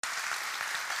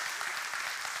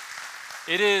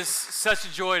It is such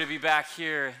a joy to be back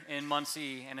here in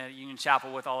Muncie and at Union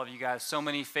Chapel with all of you guys. So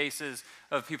many faces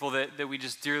of people that we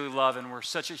just dearly love, and we're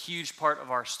such a huge part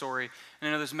of our story. And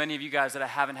I know there's many of you guys that I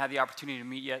haven't had the opportunity to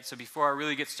meet yet. So before I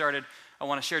really get started, I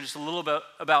want to share just a little bit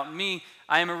about me.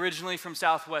 I am originally from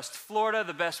Southwest Florida.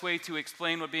 The best way to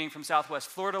explain what being from Southwest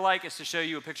Florida like is to show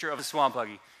you a picture of a swamp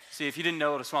buggy. See, if you didn't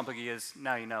know what a swamp buggy is,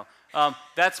 now you know.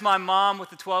 That's my mom with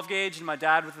the 12 gauge and my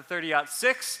dad with the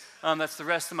 30-06. That's the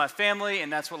rest of my family,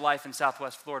 and that's what life in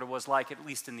Southwest Florida was like, at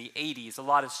least in the 80s. A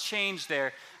lot has changed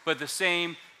there, but the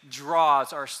same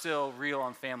draws are still real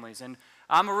on families. And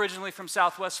I'm originally from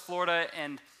Southwest Florida,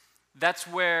 and that's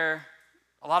where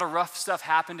a lot of rough stuff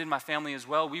happened in my family as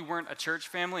well. We weren't a church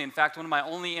family. In fact, one of my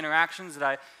only interactions that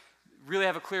I really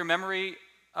have a clear memory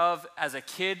of as a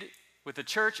kid with the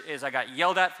church is I got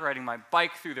yelled at for riding my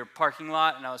bike through their parking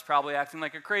lot, and I was probably acting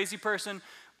like a crazy person,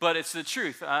 but it's the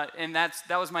truth. And that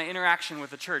was my interaction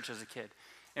with the church as a kid.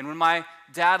 And when my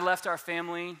dad left our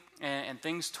family and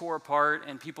things tore apart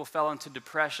and people fell into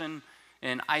depression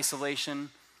and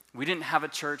isolation, we didn't have a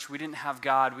church, we didn't have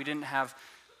God, we didn't have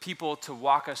people to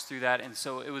walk us through that. And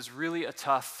so it was really a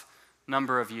tough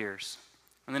number of years.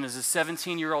 And then as a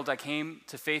 17-year-old, I came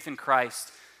to faith in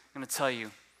Christ. I'm going to tell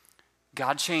you,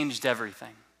 God changed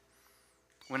everything.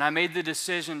 When I made the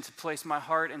decision to place my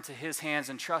heart into his hands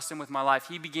and trust him with my life,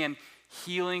 he began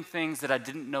healing things that I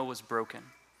didn't know was broken.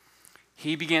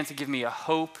 He began to give me a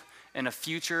hope and a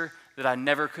future that I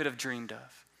never could have dreamed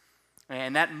of.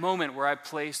 And that moment where I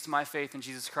placed my faith in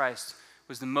Jesus Christ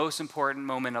was the most important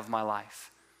moment of my life.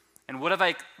 And what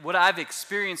I've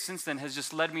experienced since then has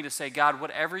just led me to say, God,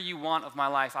 whatever you want of my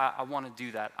life, I want to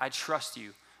do that. I trust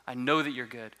you. I know that you're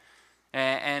good.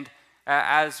 And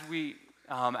as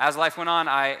life went on,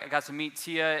 I got to meet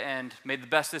Tia and made the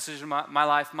best decision of my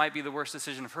life. Might be the worst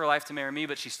decision of her life to marry me,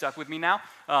 but she's stuck with me now.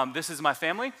 This is my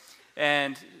family.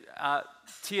 And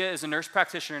Tia is a nurse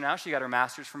practitioner now. She got her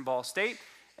master's from Ball State.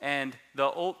 And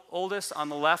the oldest on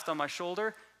the left on my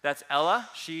shoulder, that's Ella.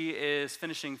 She is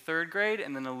finishing 3rd grade.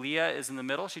 And then Aaliyah is in the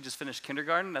middle. She just finished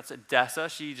kindergarten. That's Odessa.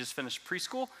 She just finished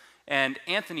preschool. And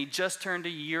Anthony just turned a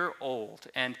year old.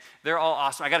 And they're all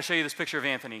awesome. I got to show you this picture of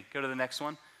Anthony. Go to the next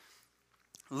one.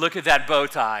 Look at that bow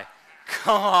tie.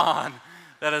 Come on.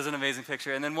 That is an amazing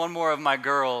picture. And then one more of my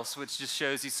girls, which just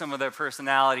shows you some of their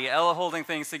personality. Ella holding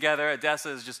things together.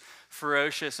 Odessa is just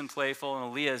ferocious and playful.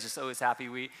 And Aaliyah is just always happy.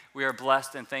 We are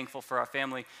blessed and thankful for our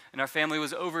family. And our family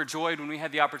was overjoyed when we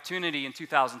had the opportunity in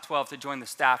 2012 to join the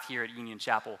staff here at Union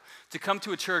Chapel, to come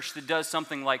to a church that does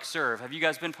something like Serve. Have you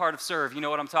guys been part of Serve? You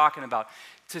know what I'm talking about.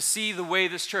 To see the way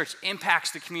this church impacts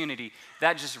the community,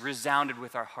 that just resounded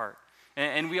with our heart.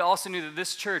 And we also knew that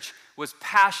this church was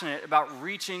passionate about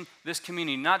reaching this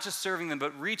community, not just serving them,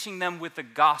 but reaching them with the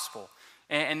gospel.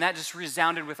 And that just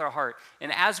resounded with our heart.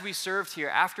 And as we served here,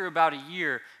 after about a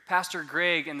year, Pastor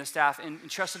Greg and the staff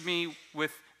entrusted me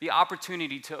with the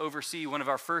opportunity to oversee one of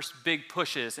our first big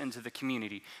pushes into the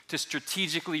community, to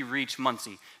strategically reach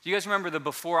Muncie. Do you guys remember the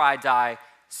Before I Die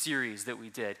series that we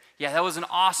did? Yeah, that was an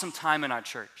awesome time in our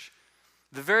church.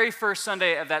 The very first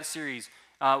Sunday of that series,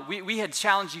 we had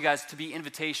challenged you guys to be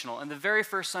invitational. And the very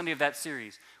first Sunday of that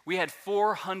series, we had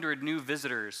 400 new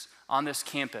visitors on this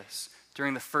campus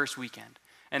during the first weekend.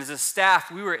 And as a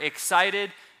staff, we were excited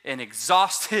and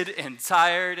exhausted and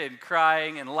tired and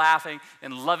crying and laughing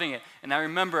and loving it. And I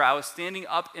remember I was standing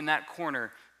up in that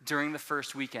corner during the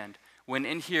first weekend when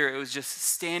in here it was just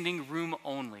standing room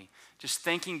only, just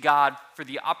thanking God for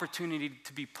the opportunity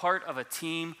to be part of a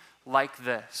team like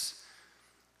this.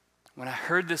 When I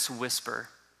heard this whisper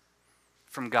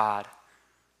from God,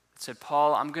 it said,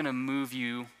 Paul, I'm going to move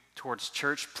you towards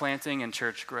church planting and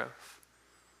church growth.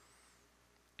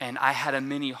 And I had a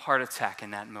mini heart attack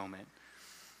in that moment.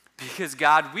 Because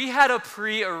God, we had a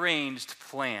prearranged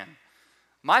plan.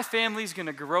 My family's going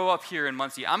to grow up here in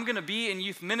Muncie. I'm going to be in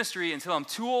youth ministry until I'm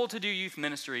too old to do youth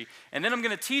ministry. And then I'm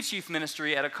going to teach youth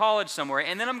ministry at a college somewhere.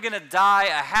 And then I'm going to die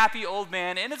a happy old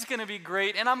man. And it's going to be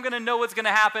great. And I'm going to know what's going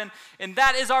to happen. And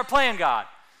that is our plan, God.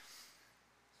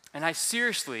 And I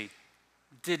seriously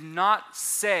did not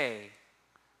say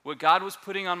what God was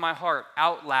putting on my heart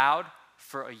out loud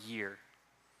for a year.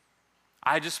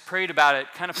 I just prayed about it,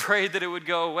 kind of prayed that it would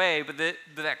go away, but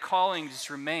that calling just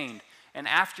remained. And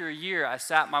after a year, I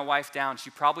sat my wife down.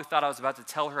 She probably thought I was about to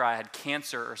tell her I had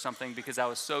cancer or something because I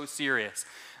was so serious.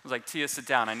 I was like, Tia, sit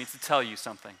down. I need to tell you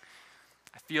something.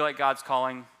 I feel like God's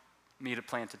calling me to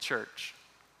plant a church.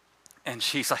 And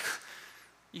she's like,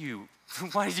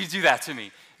 why did you do that to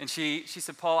me? And she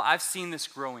said, Paul, I've seen this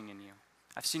growing in you.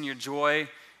 I've seen your joy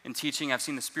in teaching. I've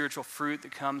seen the spiritual fruit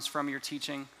that comes from your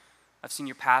teaching. I've seen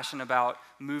your passion about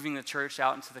moving the church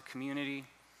out into the community.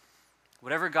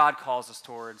 whatever God calls us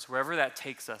towards, wherever that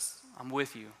takes us, I'm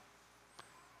with you.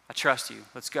 I trust you.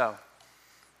 Let's go.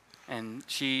 And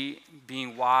she,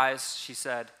 being wise, she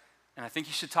said, and I think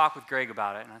you should talk with Greg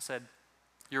about it. And I said,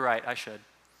 you're right, I should.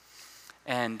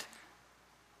 And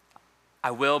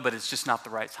I will, but it's just not the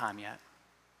right time yet.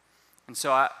 And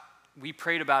so we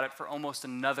prayed about it for almost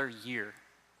another year.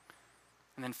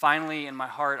 And then finally, in my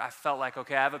heart, I felt like,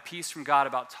 okay, I have a peace from God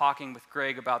about talking with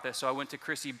Greg about this. So I went to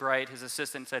Chrissy Bright, his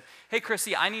assistant, and said, hey,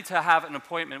 Chrissy, I need to have an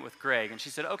appointment with Greg. And she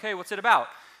said, okay, what's it about?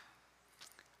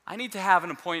 I need to have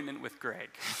an appointment with Greg.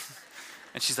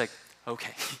 And she's like,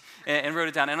 okay, and wrote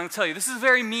it down. And I'm going to tell you, this is a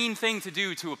very mean thing to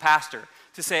do to a pastor,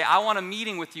 to say, I want a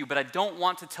meeting with you, but I don't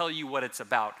want to tell you what it's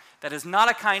about. That is not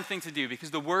a kind thing to do,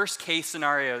 because the worst case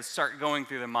scenarios start going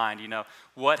through their mind,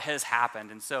 what has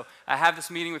happened. And so I have this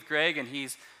meeting with Greg, and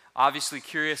he's obviously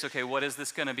curious, okay, what is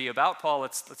this going to be about, Paul?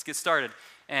 Let's get started.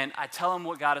 And I tell him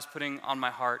what God is putting on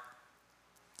my heart.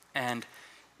 And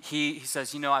he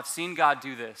says, I've seen God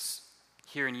do this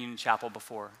here in Union Chapel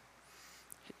before.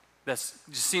 That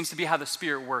just seems to be how the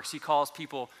Spirit works. He calls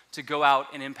people to go out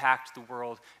and impact the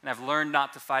world, and I've learned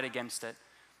not to fight against it.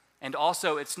 And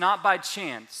also, it's not by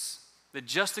chance that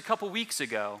just a couple weeks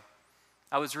ago,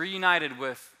 I was reunited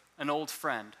with an old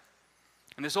friend.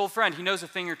 And this old friend, he knows a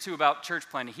thing or two about church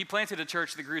planting. He planted a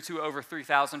church that grew to over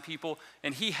 3,000 people,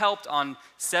 and he helped on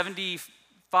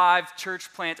 75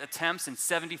 church plant attempts, and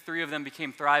 73 of them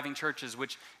became thriving churches,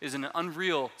 which is an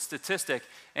unreal statistic.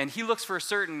 And he looks for a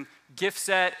certain gift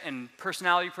set and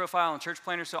personality profile in church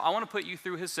planters. So I want to put you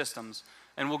through his systems,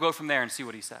 and we'll go from there and see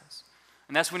what he says.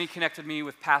 And that's when he connected me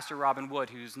with Pastor Robin Wood,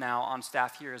 who's now on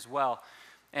staff here as well.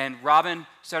 And Robin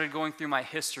started going through my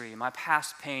history, my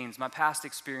past pains, my past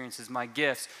experiences, my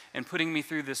gifts, and putting me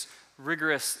through this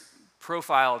rigorous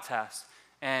profile test.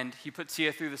 And he put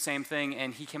Tia through the same thing,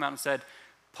 and he came out and said,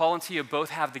 Paul and Tia both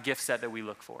have the gift set that we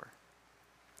look for.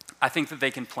 I think that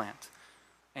they can plant.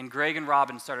 And Greg and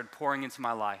Robin started pouring into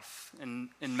my life and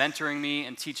mentoring me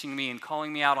and teaching me and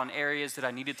calling me out on areas that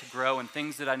I needed to grow and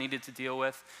things that I needed to deal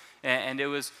with. And it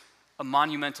was a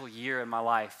monumental year in my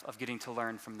life of getting to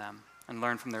learn from them and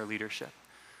learn from their leadership.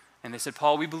 And they said,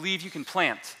 Paul, we believe you can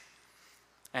plant.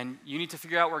 And you need to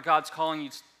figure out where God's calling you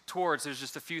towards. There's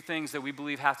just a few things that we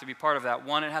believe have to be part of that.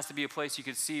 One, it has to be a place you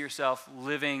could see yourself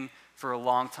living for a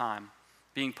long time,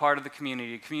 being part of the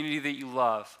community, a community that you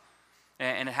love.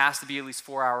 And it has to be at least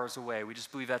 4 hours away. We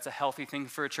just believe that's a healthy thing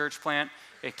for a church plant.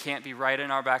 It can't be right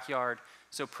in our backyard.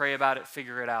 So pray about it,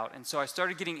 figure it out. And so I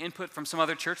started getting input from some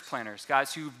other church planters,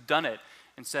 guys who've done it,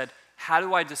 and said, how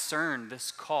do I discern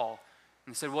this call?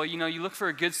 And they said, well, you look for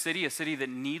a good city, a city that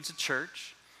needs a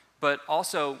church, but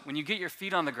also when you get your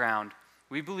feet on the ground,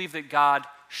 we believe that God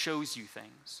shows you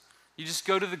things. You just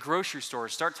go to the grocery store,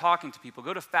 start talking to people,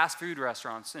 go to fast food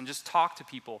restaurants and just talk to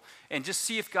people and just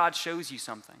see if God shows you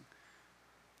something.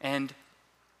 And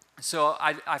so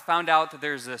I found out that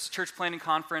there's this church planting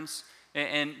conference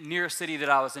and near a city that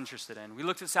I was interested in. We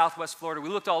looked at Southwest Florida. We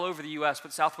looked all over the U.S.,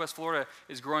 but Southwest Florida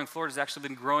is growing. Florida's actually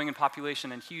been growing in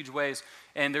population in huge ways.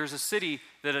 And there's a city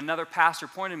that another pastor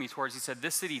pointed me towards. He said,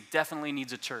 this city definitely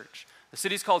needs a church. The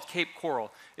city's called Cape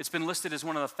Coral. It's been listed as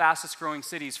one of the fastest growing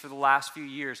cities for the last few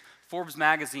years. Forbes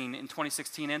magazine in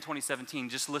 2016 and 2017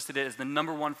 just listed it as the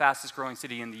 #1 fastest growing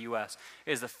city in the U.S.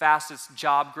 It is the fastest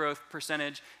job growth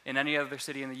percentage in any other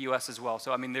city in the U.S. as well.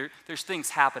 So, there's things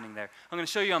happening there. I'm going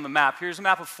to show you on the map. Here's a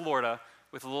map of Florida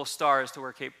with a little star as to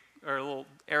where a little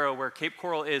arrow where Cape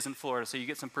Coral is in Florida, so you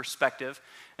get some perspective.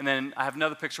 And then I have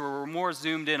another picture where we're more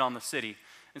zoomed in on the city.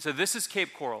 And so this is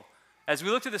Cape Coral. As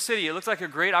we looked at the city, it looked like a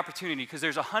great opportunity because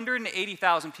there's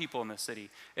 180,000 people in this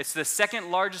city. It's the second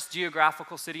largest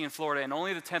geographical city in Florida and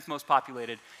only the 10th most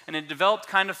populated. And it developed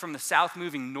kind of from the south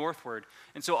moving northward.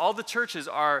 And so all the churches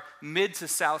are mid to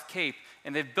South Cape,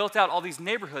 and they've built out all these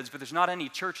neighborhoods, but there's not any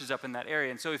churches up in that area.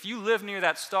 And so if you live near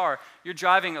that star, you're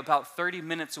driving about 30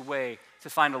 minutes away to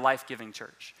find a life-giving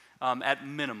church at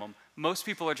minimum. Most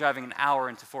people are driving an hour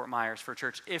into Fort Myers for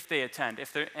church if they attend.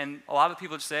 And a lot of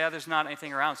people just say, there's not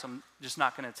anything around, so I'm just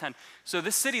not going to attend. So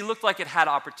this city looked like it had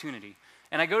opportunity.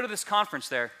 And I go to this conference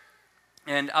there,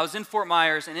 and I was in Fort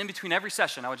Myers, and in between every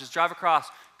session, I would just drive across,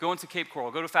 go into Cape Coral,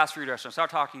 go to a fast food restaurant,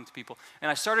 start talking to people, and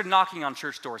I started knocking on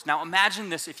church doors. Now imagine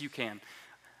this if you can.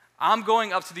 I'm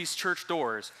going up to these church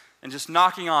doors and just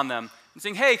knocking on them and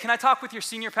saying, hey, can I talk with your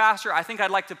senior pastor? I think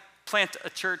I'd like to plant a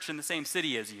church in the same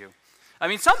city as you.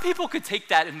 Some people could take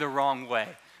that in the wrong way,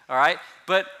 all right?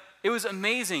 But it was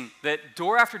amazing that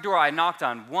door after door I knocked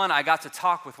on, one, I got to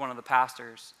talk with one of the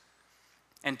pastors,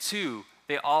 and two,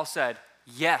 they all said,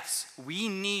 yes, we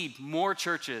need more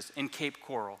churches in Cape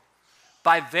Coral.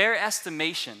 By their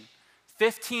estimation,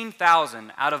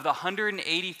 15,000 out of the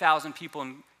 180,000 people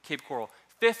in Cape Coral,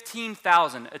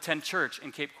 15,000 attend church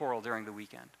in Cape Coral during the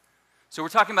weekend. So we're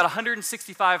talking about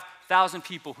 165,000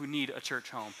 people who need a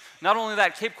church home. Not only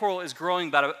that, Cape Coral is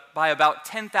growing by about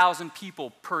 10,000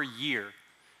 people per year.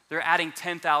 They're adding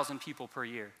 10,000 people per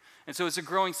year. And so it's a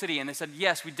growing city, and they said,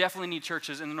 yes, we definitely need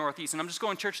churches in the Northeast. And I'm just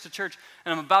going church to church,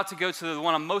 and I'm about to go to the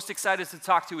one I'm most excited to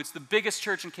talk to. It's the biggest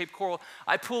church in Cape Coral.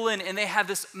 I pull in, and they have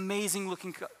this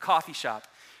amazing-looking coffee shop.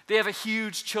 They have a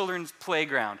huge children's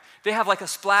playground. They have like a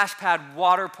splash pad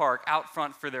water park out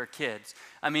front for their kids.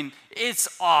 I mean, it's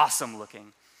awesome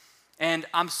looking. And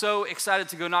I'm so excited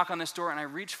to go knock on this door, and I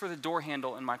reach for the door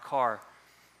handle in my car,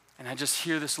 and I just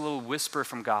hear this little whisper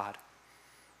from God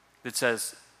that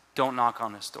says, don't knock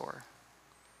on this door.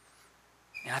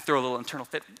 And I throw a little internal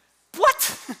fit. What?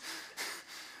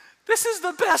 This is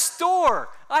the best door.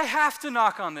 I have to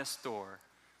knock on this door.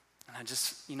 And I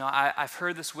just, I've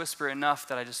heard this whisper enough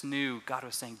that I just knew God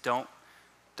was saying, don't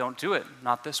do it,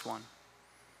 not this one.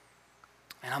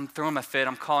 And I'm throwing my fit.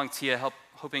 I'm calling Tia,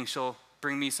 hoping she'll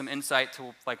bring me some insight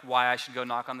to like why I should go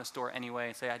knock on this door anyway,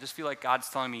 and say, I just feel like God's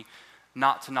telling me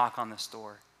not to knock on this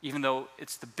door, even though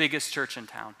it's the biggest church in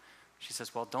town. She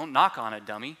says, well, don't knock on it,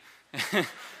 dummy.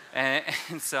 and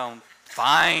so,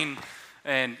 fine.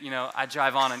 And, I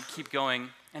drive on and keep going.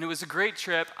 And it was a great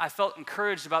trip. I felt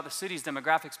encouraged about the city's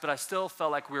demographics, but I still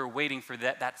felt like we were waiting for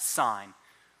that sign.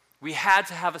 We had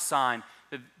to have a sign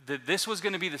that this was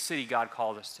going to be the city God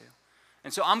called us to.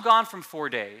 And so I'm gone for 4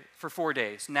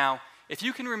 days. Now, if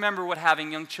you can remember what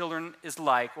having young children is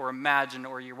like, or imagine,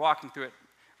 or you're walking through it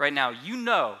right now, you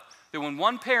know that when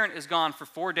one parent is gone for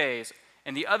 4 days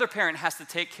and the other parent has to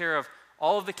take care of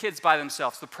all of the kids by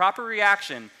themselves, the proper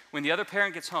reaction when the other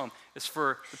parent gets home is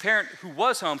for the parent who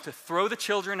was home to throw the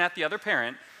children at the other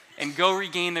parent and go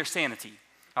regain their sanity.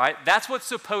 All right? That's what's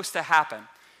supposed to happen.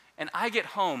 And I get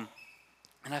home,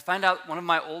 and I find out one of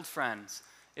my old friends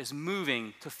is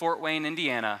moving to Fort Wayne,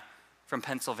 Indiana from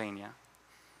Pennsylvania.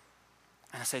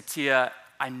 And I say, Tia,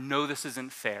 I know this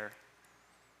isn't fair,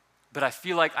 but I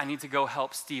feel like I need to go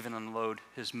help Steven unload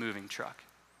his moving truck.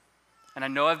 And I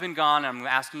know I've been gone, and I'm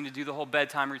asking you to do the whole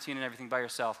bedtime routine and everything by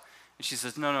yourself. And she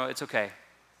says, no, it's okay.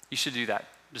 You should do that.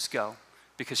 Just go.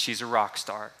 Because she's a rock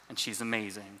star, and she's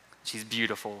amazing. She's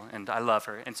beautiful, and I love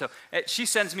her. And so she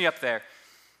sends me up there,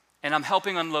 and I'm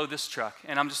helping unload this truck.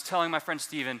 And I'm just telling my friend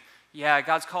Steven, yeah,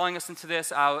 God's calling us into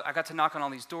this. I got to knock on all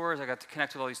these doors. I got to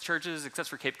connect with all these churches, except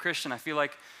for Cape Christian. I feel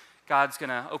like God's going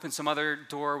to open some other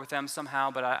door with them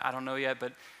somehow, but I don't know yet.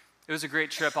 But it was a great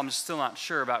trip. I'm just still not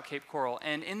sure about Cape Coral.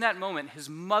 And in that moment, his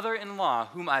mother-in-law,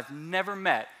 whom I've never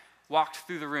met, walked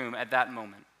through the room at that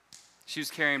moment. She was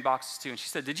carrying boxes too, and she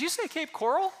said, did you say Cape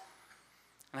Coral?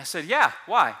 And I said, yeah,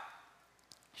 why?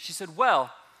 She said,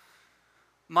 well,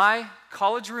 my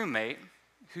college roommate,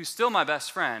 who's still my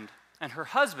best friend, and her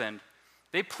husband,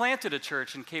 they planted a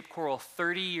church in Cape Coral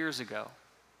 30 years ago.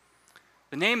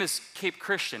 The name is Cape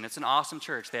Christian. It's an awesome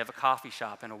church. They have a coffee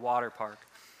shop and a water park.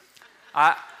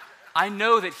 I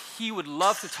know that he would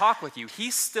love to talk with you.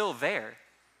 He's still there.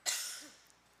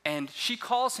 And she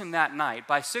calls him that night.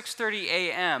 By 6:30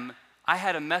 a.m., I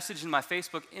had a message in my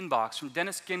Facebook inbox from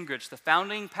Dennis Gingrich, the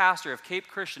founding pastor of Cape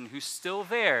Christian, who's still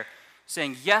there,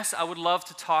 saying, yes, I would love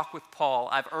to talk with Paul.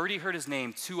 I've already heard his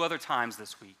name 2 other times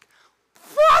this week.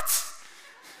 What?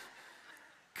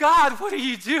 God, what are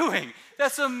you doing?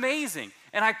 That's amazing.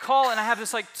 And I call and I have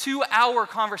this 2-hour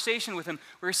conversation with him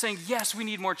where he's saying, yes, we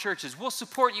need more churches. We'll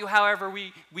support you however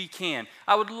we can.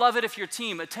 I would love it if your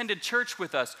team attended church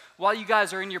with us while you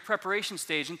guys are in your preparation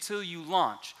stage until you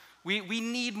launch. We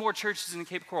need more churches in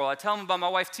Cape Coral. I tell him about my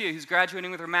wife, Tia, who's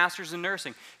graduating with her master's in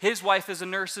nursing. His wife is a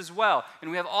nurse as well. And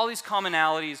we have all these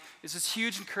commonalities. It's this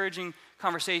huge, encouraging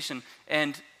conversation.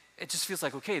 And it just feels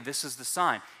like, okay, this is the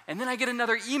sign. And then I get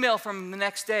another email from him the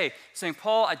next day saying,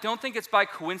 Paul, I don't think it's by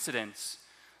coincidence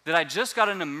that I just got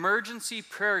an emergency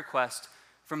prayer request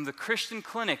from the Christian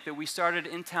clinic that we started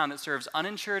in town that serves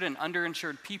uninsured and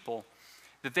underinsured people,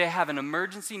 that they have an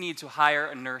emergency need to hire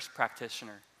a nurse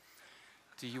practitioner.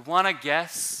 Do you want to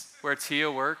guess where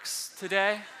Tia works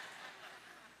today?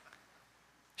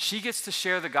 She gets to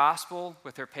share the gospel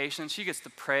with her patients. She gets to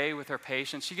pray with her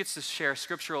patients. She gets to share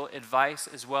scriptural advice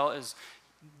as well as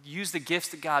use the gifts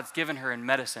that God's given her in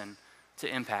medicine to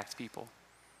impact people.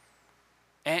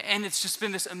 And it's just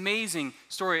been this amazing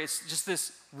story. It's just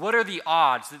this, what are the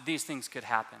odds that these things could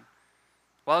happen?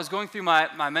 While I was going through my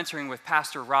mentoring with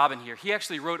Pastor Robin here, he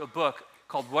actually wrote a book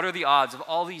called What Are the Odds of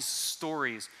all these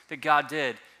stories that God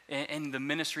did in the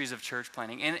ministries of church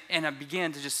planting. And I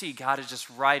began to just see God is just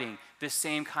writing this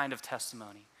same kind of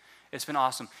testimony. It's been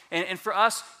awesome. And for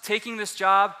us, taking this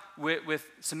job with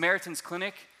Samaritan's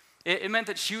Clinic, it meant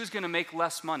that she was going to make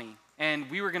less money, and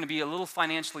we were going to be a little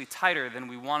financially tighter than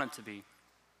we wanted to be.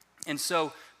 And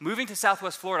so moving to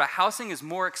Southwest Florida, housing is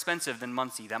more expensive than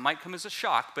Muncie. That might come as a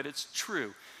shock, but it's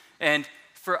true. And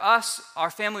for us, our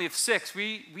family of 6,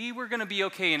 we were going to be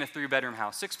okay in a 3-bedroom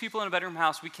house. 6 people in a bedroom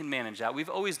house, we can manage that. We've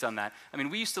always done that. I mean,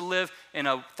 we used to live in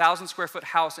a 1,000-square-foot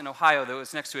house in Ohio that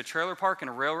was next to a trailer park and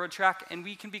a railroad track, and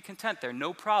we can be content there,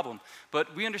 no problem.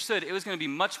 But we understood it was going to be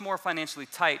much more financially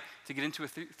tight to get into a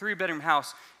 3-bedroom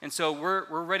house, and so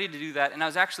we're ready to do that. And I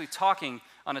was actually talking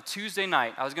on a Tuesday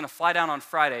night. I was going to fly down on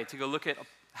Friday to go look at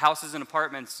houses and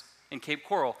apartments in Cape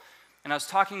Coral. And I was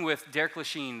talking with Derek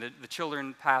Lachine, the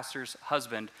children pastor's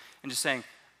husband, and just saying,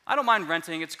 I don't mind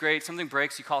renting. It's great. Something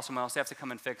breaks, you call someone else. They have to come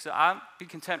and fix it. I'd be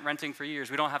content renting for years.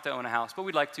 We don't have to own a house, but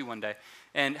we'd like to one day.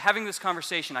 And having this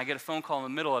conversation, I get a phone call in the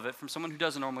middle of it from someone who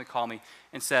doesn't normally call me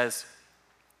and says,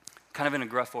 kind of in a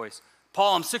gruff voice,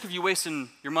 Paul, I'm sick of you wasting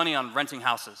your money on renting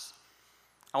houses.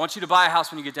 I want you to buy a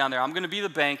house when you get down there. I'm going to be the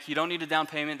bank. You don't need a down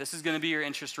payment. This is going to be your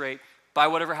interest rate. Buy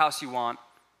whatever house you want.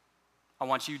 I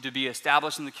want you to be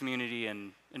established in the community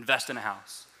and invest in a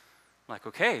house. I'm like,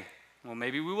 okay, well,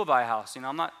 maybe we will buy a house.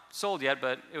 I'm not sold yet,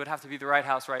 but it would have to be the right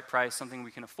house, right price, something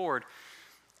we can afford.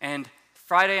 And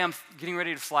Friday, I'm getting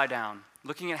ready to fly down,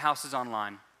 looking at houses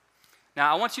online.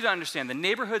 Now, I want you to understand, the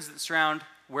neighborhoods that surround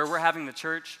where we're having the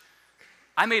church,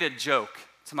 I made a joke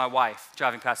to my wife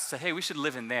driving past and said, hey, we should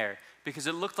live in there, because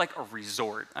it looked like a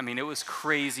resort. I mean, it was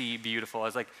crazy beautiful. I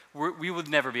was like, we would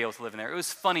never be able to live in there. It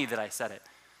was funny that I said it.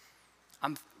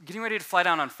 I'm getting ready to fly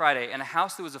down on Friday, and a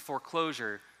house that was a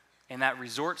foreclosure in that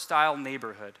resort-style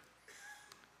neighborhood,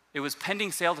 it was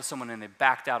pending sale to someone, and they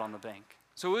backed out on the bank.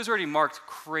 So it was already marked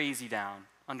crazy down,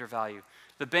 undervalue.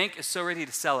 The bank is so ready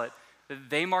to sell it that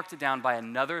they marked it down by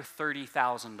another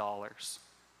 $30,000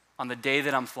 on the day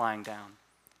that I'm flying down.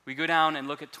 We go down and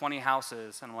look at 20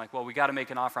 houses, and I'm like, well, we got to make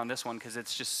an offer on this one because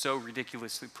it's just so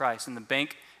ridiculously priced. And the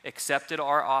bank accepted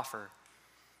our offer,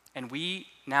 and we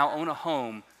now own a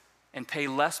home and pay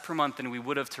less per month than we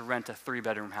would have to rent a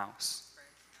 3-bedroom house.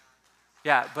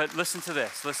 Yeah, but listen to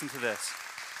this.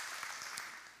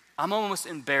 I'm almost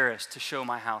embarrassed to show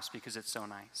my house because it's so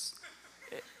nice.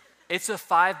 It's a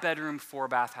 5-bedroom,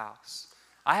 4-bath house.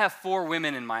 I have 4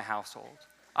 women in my household.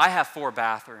 I have 4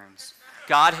 bathrooms.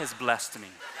 God has blessed me,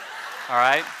 all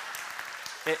right?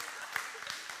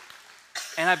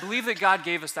 And I believe that God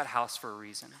gave us that house for a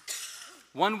reason.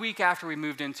 1 week after we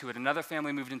moved into it, another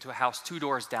family moved into a house 2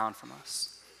 doors down from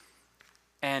us.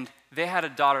 And they had a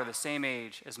daughter the same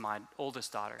age as my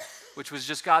oldest daughter, which was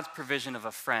just God's provision of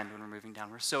a friend when we're moving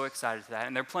down. We're so excited for that.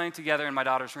 And they're playing together in my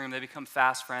daughter's room. They become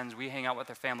fast friends. We hang out with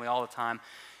their family all the time.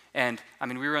 And, I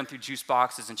mean, we run through juice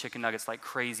boxes and chicken nuggets like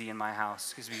crazy in my house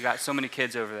because we've got so many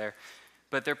kids over there.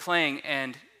 But they're playing,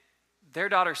 and their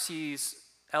daughter sees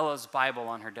Ella's Bible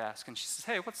on her desk. And she says,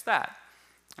 hey, what's that?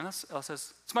 And Ella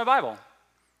says, it's my Bible.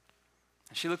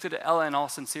 And she looked at Ella in all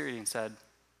sincerity and said,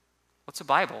 what's a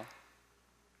Bible?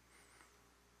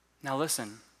 Now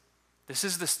listen, this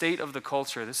is the state of the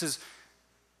culture. This is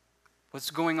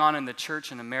what's going on in the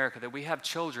church in America, that we have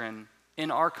children in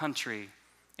our country,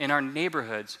 in our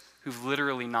neighborhoods, who've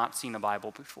literally not seen a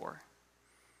Bible before.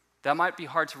 That might be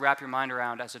hard to wrap your mind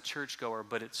around as a churchgoer,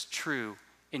 but it's true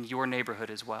in your neighborhood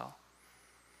as well.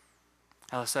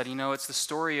 Ella said, it's the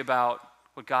story about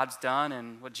what God's done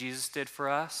and what Jesus did for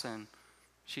us, and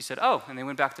she said, oh, and they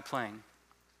went back to playing.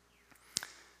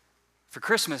 For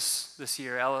Christmas this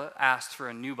year, Ella asked for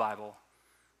a new Bible.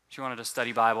 She wanted a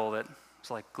study Bible that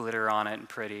was like glitter on it and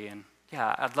pretty. And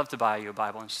yeah, I'd love to buy you a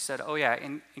Bible. And she said, oh yeah,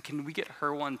 and can we get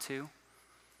her one too?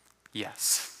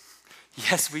 Yes.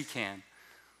 Yes, we can.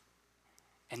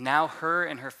 And now her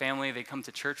and her family, they come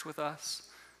to church with us.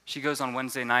 She goes on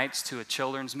Wednesday nights to a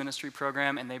children's ministry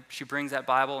program, and she brings that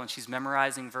Bible, and she's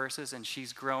memorizing verses, and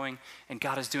she's growing, and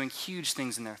God is doing huge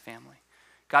things in their family.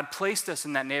 God placed us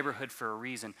in that neighborhood for a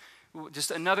reason.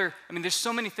 There's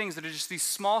so many things that are just these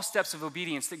small steps of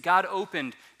obedience that God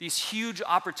opened these huge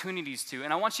opportunities to.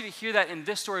 And I want you to hear that in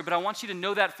this story, but I want you to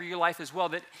know that for your life as well,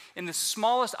 that in the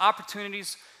smallest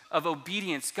opportunities of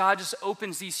obedience, God just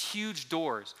opens these huge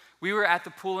doors. We were at the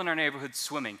pool in our neighborhood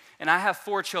swimming, and I have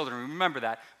 4 children. Remember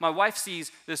that. My wife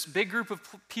sees this big group of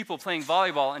people playing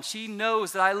volleyball, and she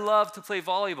knows that I love to play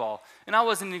volleyball. And I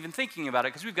wasn't even thinking about it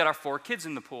because we've got our 4 kids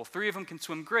in the pool. 3 of them can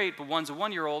swim great, but one's a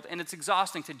 1-year-old, and it's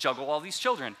exhausting to juggle all these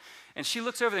children. And she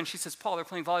looks over there and she says, Paul, they're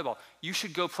playing volleyball. You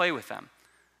should go play with them.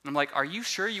 And I'm like, are you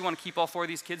sure you want to keep all 4 of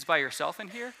these kids by yourself in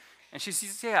here? And she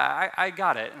says, yeah, I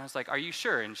got it. And I was like, are you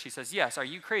sure? And she says, yes. Are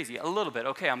you crazy? A little bit.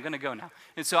 Okay, I'm going to go now.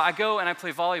 And so I go and I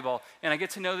play volleyball, and I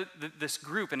get to know this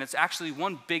group, and it's actually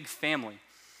one big family.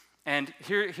 And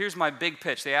here's my big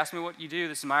pitch. They asked me what you do.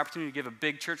 This is my opportunity to give a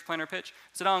big church planter pitch. I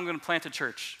said, I'm going to plant a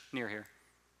church near here.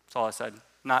 That's all I said.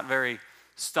 Not very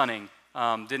stunning.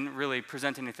 Didn't really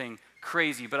present anything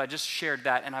crazy, but I just shared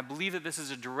that. And I believe that this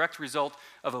is a direct result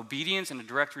of obedience and a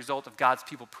direct result of God's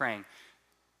people praying.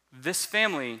 This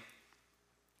family,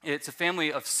 it's a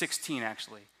family of 16,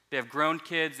 actually. They have grown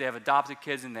kids, they have adopted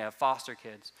kids, and they have foster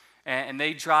kids. And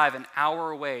they drive an hour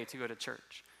away to go to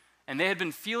church. And they had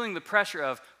been feeling the pressure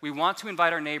of, we want to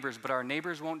invite our neighbors, but our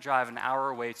neighbors won't drive an hour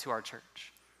away to our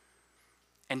church.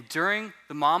 And during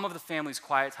the mom of the family's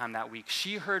quiet time that week,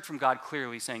 she heard from God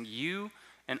clearly saying, you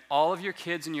and all of your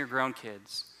kids and your grown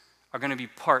kids are going to be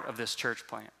part of this church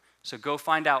plant. So go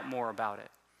find out more about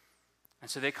it. And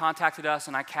so they contacted us,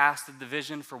 and I casted the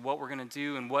vision for what we're going to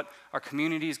do and what our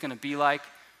community is going to be like.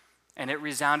 And it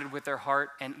resounded with their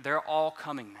heart, and they're all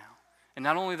coming now. And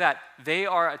not only that, they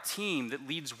are a team that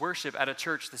leads worship at a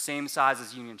church the same size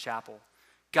as Union Chapel.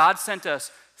 God sent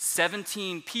us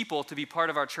 17 people to be part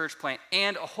of our church plant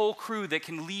and a whole crew that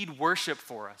can lead worship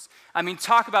for us. I mean,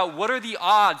 talk about what are the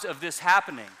odds of this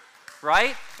happening,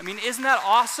 right? I mean, isn't that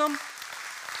awesome?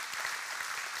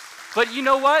 But you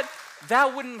know what?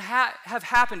 That wouldn't have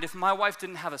happened if my wife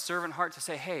didn't have a servant heart to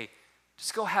say, hey,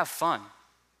 just go have fun.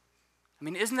 I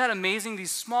mean, isn't that amazing,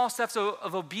 these small steps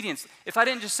of obedience? If I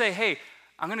didn't just say, hey,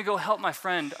 I'm going to go help my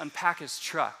friend unpack his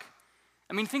truck.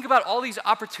 I mean, think about all these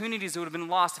opportunities that would have been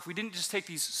lost if we didn't just take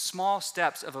these small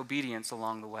steps of obedience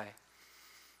along the way.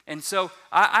 And so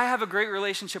I have a great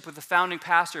relationship with the founding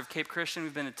pastor of Cape Christian.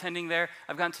 We've been attending there.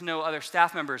 I've gotten to know other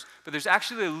staff members, but there's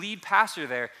actually a lead pastor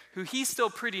there who he's still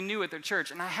pretty new at their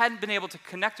church, and I hadn't been able to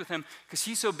connect with him because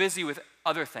he's so busy with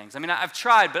other things. I mean, I've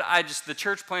tried, but the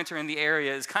church planter in the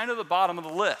area is kind of the bottom of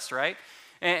the list, right?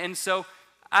 And so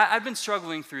I've been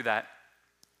struggling through that,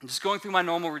 and just going through my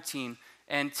normal routine,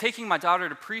 and taking my daughter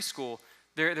to preschool.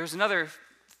 There's another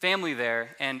family there,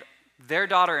 and their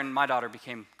daughter and my daughter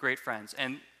became great friends,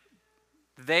 and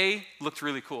they looked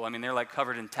really cool. I mean, they're like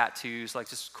covered in tattoos, like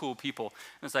just cool people.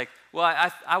 And it's like, well,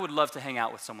 I would love to hang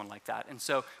out with someone like that. And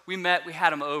so we met, we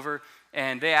had them over,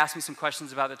 and they asked me some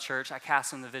questions about the church. I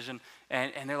cast them the vision,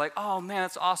 and they're like, oh man,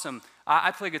 that's awesome.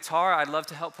 I play guitar, I'd love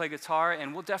to help play guitar,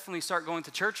 and we'll definitely start going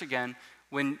to church again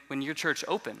when your church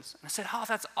opens. And I said, oh,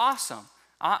 that's awesome.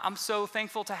 I'm so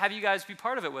thankful to have you guys be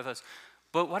part of it with us.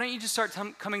 But why don't you just start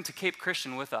coming to Cape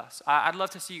Christian with us? I'd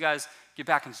love to see you guys get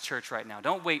back into church right now.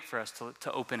 Don't wait for us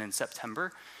to open in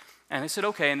September. And they said,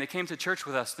 okay, and they came to church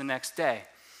with us the next day.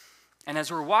 And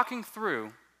as we're walking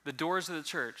through the doors of the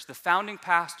church, the founding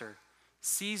pastor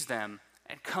sees them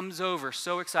and comes over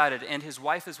so excited, and his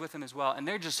wife is with him as well, and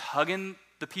they're just hugging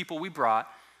the people we brought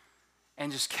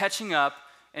and just catching up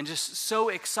and just so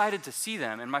excited to see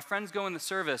them. And my friends go in the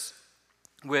service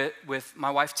with my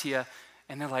wife Tia,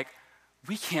 and they're like,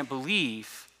 we can't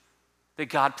believe that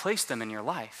God placed them in your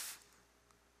life.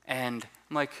 And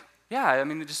I'm like, yeah, I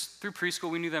mean, just through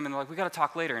preschool, we knew them, and they're like, we got to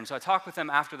talk later. And so I talked with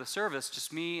them after the service,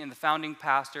 just me and the founding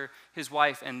pastor, his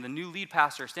wife, and the new lead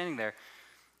pastor standing there.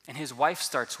 And his wife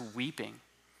starts weeping.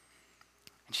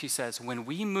 And she says, when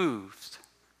we moved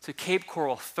to Cape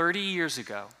Coral 30 years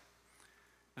ago,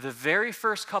 the very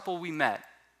first couple we met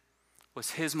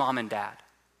was his mom and dad.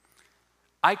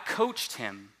 I coached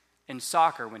him in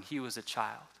soccer when he was a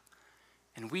child,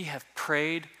 and we have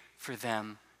prayed for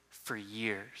them for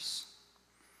years.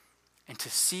 And to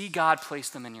see God place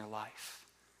them in your life,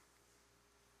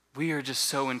 we are just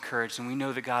so encouraged, and we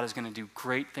know that God is going to do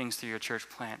great things through your church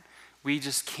plant. We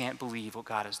just can't believe what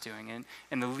God is doing.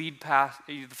 And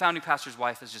the founding pastor's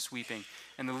wife is just weeping,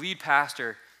 and the lead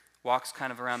pastor walks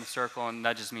kind of around the circle and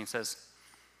nudges me and says,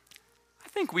 I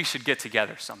think we should get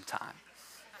together sometime.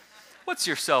 What's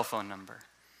your cell phone number?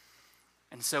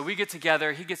 And so we get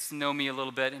together, he gets to know me a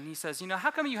little bit, and he says,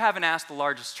 how come you haven't asked the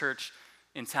largest church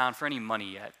in town for any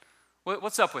money yet?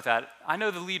 What's up with that? I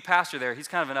know the lead pastor there, he's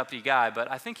kind of an uppity guy,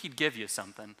 but I think he'd give you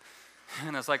something.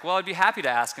 And I was like, well, I'd be happy to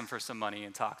ask him for some money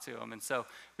and talk to him. And so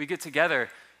we get together,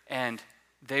 and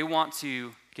they want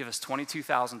to give us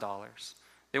 $22,000.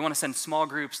 They want to send small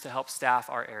groups to help staff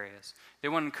our areas. They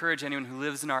want to encourage anyone who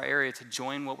lives in our area to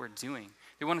join what we're doing.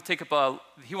 They want to take up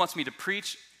he wants me to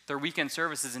preach their weekend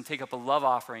services and take up a love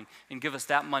offering and give us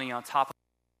that money on top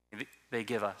of what they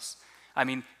give us. I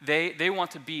mean, they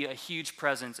want to be a huge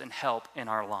presence and help in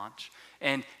our launch.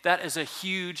 And that is a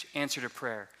huge answer to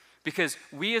prayer, because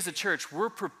we as a church, we're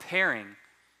preparing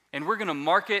And we're going to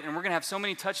market, and we're going to have so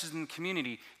many touches in the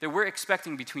community that we're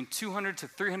expecting between 200 to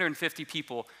 350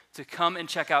 people to come and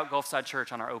check out Gulfside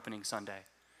Church on our opening Sunday.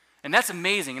 And that's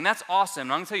amazing, and that's awesome.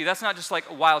 And I'm going to tell you, that's not just like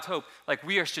a wild hope. Like,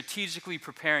 we are strategically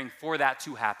preparing for that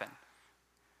to happen.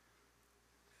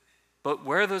 But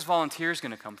where are those volunteers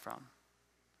going to come from?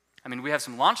 I mean, we have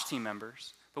some launch team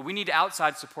members, but we need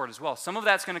outside support as well. Some of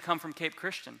that's going to come from Cape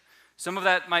Christian. Some of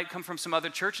that might come from some other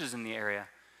churches in the area.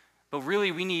 But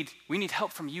really, we need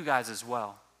help from you guys as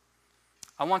well.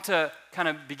 I want to kind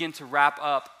of begin to wrap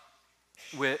up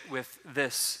with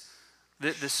this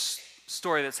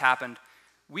story that's happened.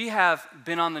 We have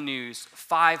been on the news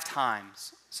 5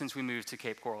 times since we moved to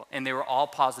Cape Coral, and they were all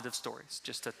positive stories,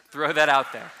 just to throw that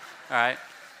out there, all right?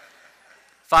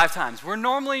 5 times. We're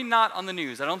normally not on the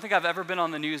news. I don't think I've ever been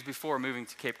on the news before moving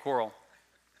to Cape Coral.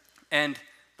 And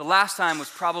the last time was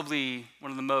probably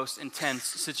one of the most intense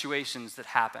situations that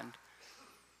happened.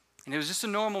 And it was just a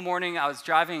normal morning. I was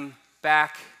driving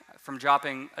back from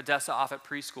dropping Odessa off at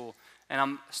preschool, and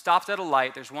I'm stopped at a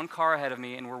light. There's one car ahead of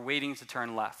me, and we're waiting to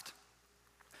turn left.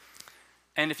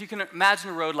 And if you can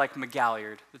imagine a road like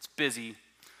McGalliard, that's busy,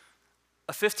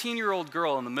 a 15-year-old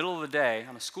girl in the middle of the day,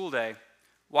 on a school day,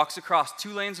 walks across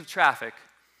 2 lanes of traffic.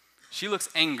 She looks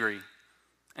angry,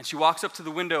 and she walks up to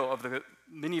the window of the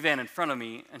minivan in front of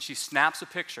me, and she snaps a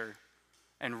picture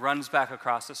and runs back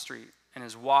across the street and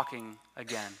is walking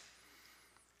again.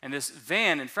 And this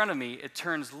van in front of me, it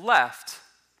turns left,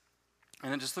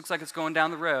 and it just looks like it's going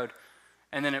down the road,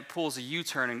 and then it pulls a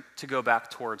U-turn to go back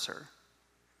towards her.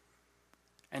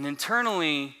 And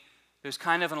internally, there's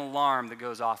kind of an alarm that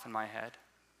goes off in my head.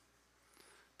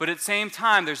 But at the same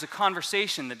time, there's a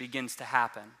conversation that begins to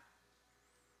happen.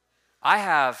 I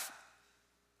have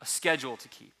a schedule to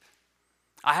keep.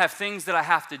 I have things that I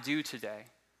have to do today.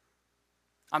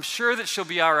 I'm sure that she'll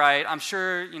be all right. I'm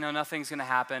sure, nothing's going to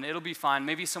happen. It'll be fine.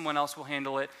 Maybe someone else will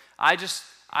handle it. I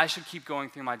should keep going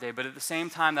through my day. But at the same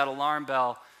time, that alarm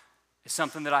bell is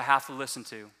something that I have to listen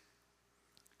to.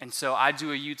 And so I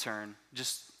do a U-turn.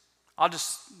 I'll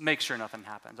just make sure nothing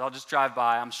happens. I'll just drive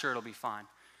by. I'm sure it'll be fine.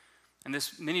 And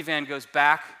this minivan goes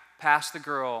back past the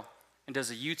girl and does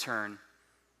a U-turn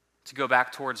to go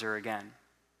back towards her again.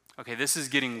 Okay, this is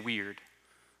getting weird.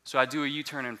 So I do a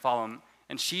U-turn and follow him.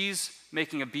 And she's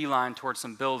making a beeline towards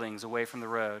some buildings away from the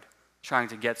road, trying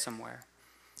to get somewhere.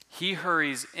 He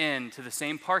hurries into the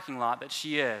same parking lot that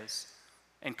she is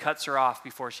and cuts her off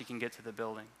before she can get to the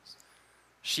buildings.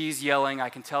 She's yelling. I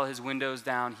can tell his window's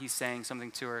down. He's saying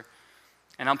something to her.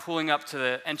 And I'm pulling up to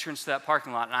the entrance to that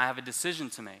parking lot, and I have a decision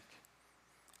to make.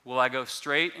 Will I go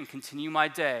straight and continue my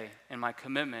day and my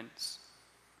commitments,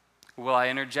 or will I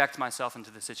interject myself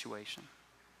into the situation?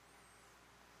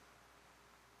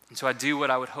 And so I do what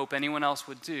I would hope anyone else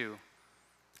would do.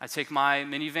 I take my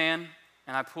minivan,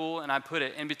 and I pull and I put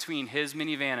it in between his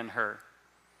minivan and her,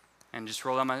 and just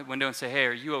roll down my window and say, "Hey,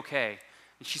 are you okay?"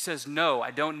 And she says, "No,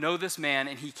 I don't know this man,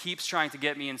 and he keeps trying to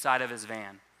get me inside of his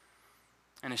van."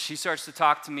 And as she starts to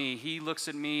talk to me, he looks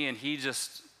at me, and he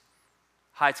just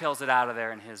hightails it out of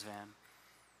there in his van.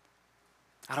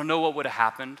 I don't know what would have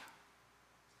happened.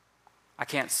 I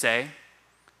can't say,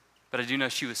 but I do know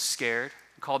she was scared.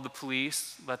 I called the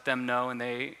police, let them know, and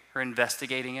they are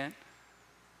investigating it.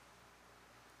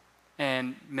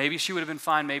 And maybe she would have been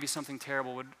fine, maybe something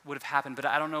terrible would have happened, but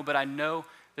I don't know. But I know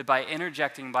that by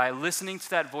interjecting, by listening to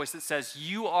that voice that says,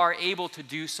 you are able to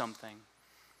do something,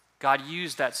 God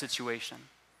used that situation,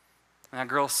 and that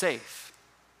girl's safe.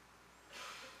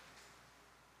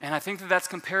 And I think that that's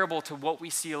comparable to what we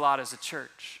see a lot as a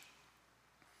church,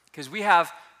 because we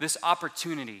have this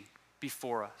opportunity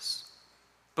before us.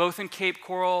 Both in Cape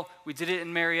Coral, we did it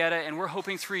in Marietta, and we're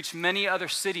hoping to reach many other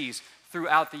cities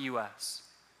throughout the U.S.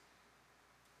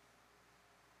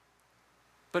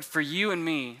 But for you and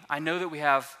me, I know that we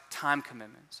have time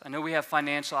commitments. I know we have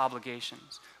financial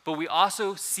obligations. But we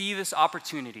also see this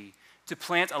opportunity to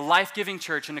plant a life-giving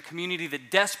church in a community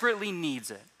that desperately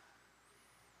needs it.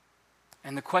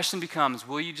 And the question becomes,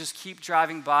 will you just keep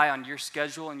driving by on your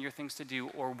schedule and your things to do,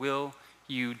 or will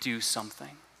you do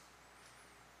something?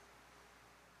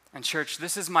 And church,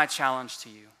 this is my challenge to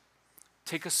you.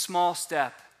 Take a small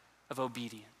step of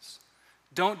obedience.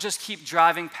 Don't just keep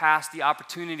driving past the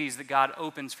opportunities that God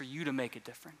opens for you to make a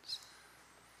difference.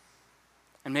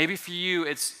 And maybe for you,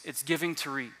 it's giving to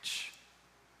Reach.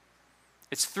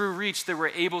 It's through Reach that we're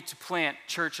able to plant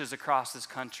churches across this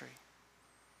country.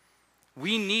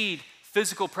 We need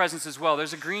physical presence as well.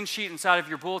 There's a green sheet inside of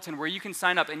your bulletin where you can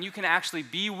sign up and you can actually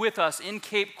be with us in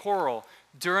Cape Coral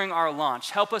during our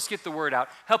launch. Help us get the word out.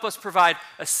 Help us provide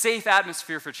a safe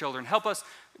atmosphere for children. Help us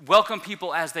welcome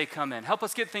people as they come in. Help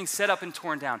us get things set up and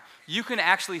torn down. You can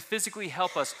actually physically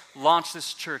help us launch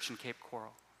this church in Cape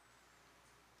Coral.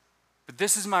 But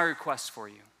this is my request for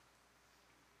you.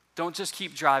 Don't just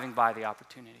keep driving by the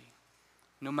opportunity.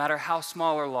 No matter how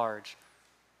small or large,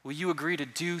 will you agree to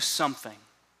do something?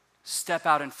 Step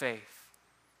out in faith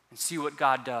and see what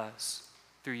God does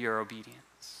through your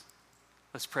obedience.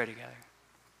 Let's pray together.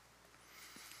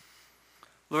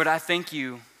 Lord, I thank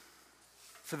you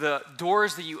for the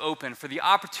doors that you open, for the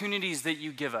opportunities that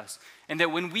you give us, and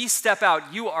that when we step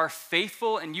out, you are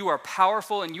faithful and you are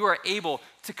powerful and you are able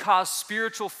to cause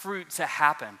spiritual fruit to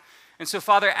happen. And so,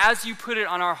 Father, as you put it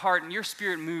on our heart and your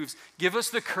Spirit moves, give us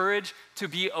the courage to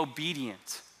be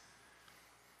obedient.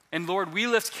 And Lord, we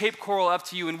lift Cape Coral up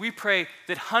to you, and we pray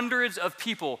that hundreds of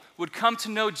people would come to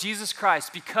know Jesus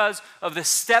Christ because of the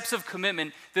steps of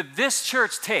commitment that this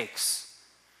church takes.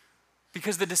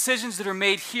 Because the decisions that are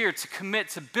made here to commit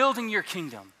to building your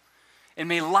kingdom, and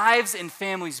may lives and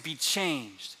families be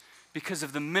changed because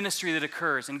of the ministry that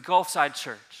occurs in Gulfside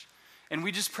Church. And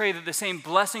we just pray that the same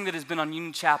blessing that has been on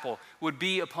Union Chapel would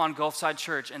be upon Gulfside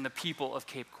Church and the people of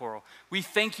Cape Coral. We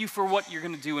thank you for what you're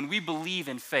going to do, and we believe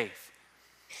in faith.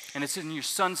 And it's in your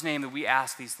Son's name that we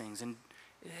ask these things. And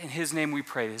in his name we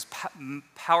pray, his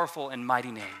powerful and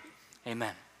mighty name.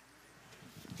 Amen.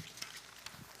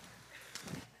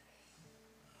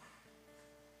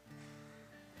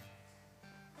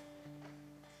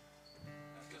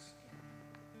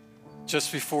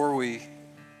 Just before we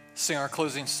sing our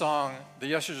closing song,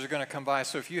 the ushers are going to come by.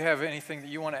 So if you have anything that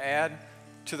you want to add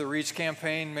to the Reach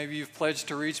campaign, maybe you've pledged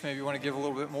to Reach, maybe you want to give a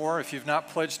little bit more. If you've not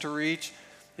pledged to Reach,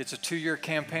 it's a 2-year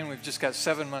campaign. We've just got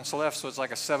 7 months left, so it's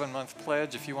like a 7-month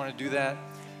pledge. If you want to do that,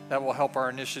 that will help our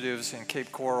initiatives in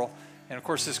Cape Coral. And of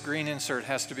course, this green insert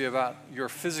has to be about your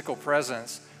physical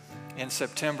presence in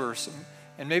September. So,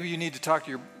 and maybe you need to talk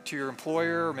to your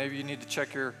employer, or maybe you need to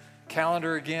check your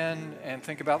calendar again and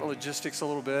think about the logistics a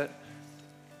little bit.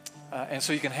 And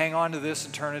so you can hang on to this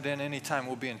and turn it in anytime.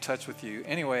 We'll be in touch with you.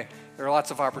 Anyway, there are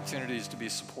lots of opportunities to be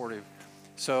supportive.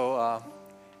 So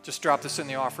just drop this in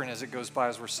the offering as it goes by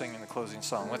as we're singing the closing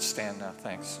song. Let's stand now.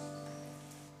 Thanks.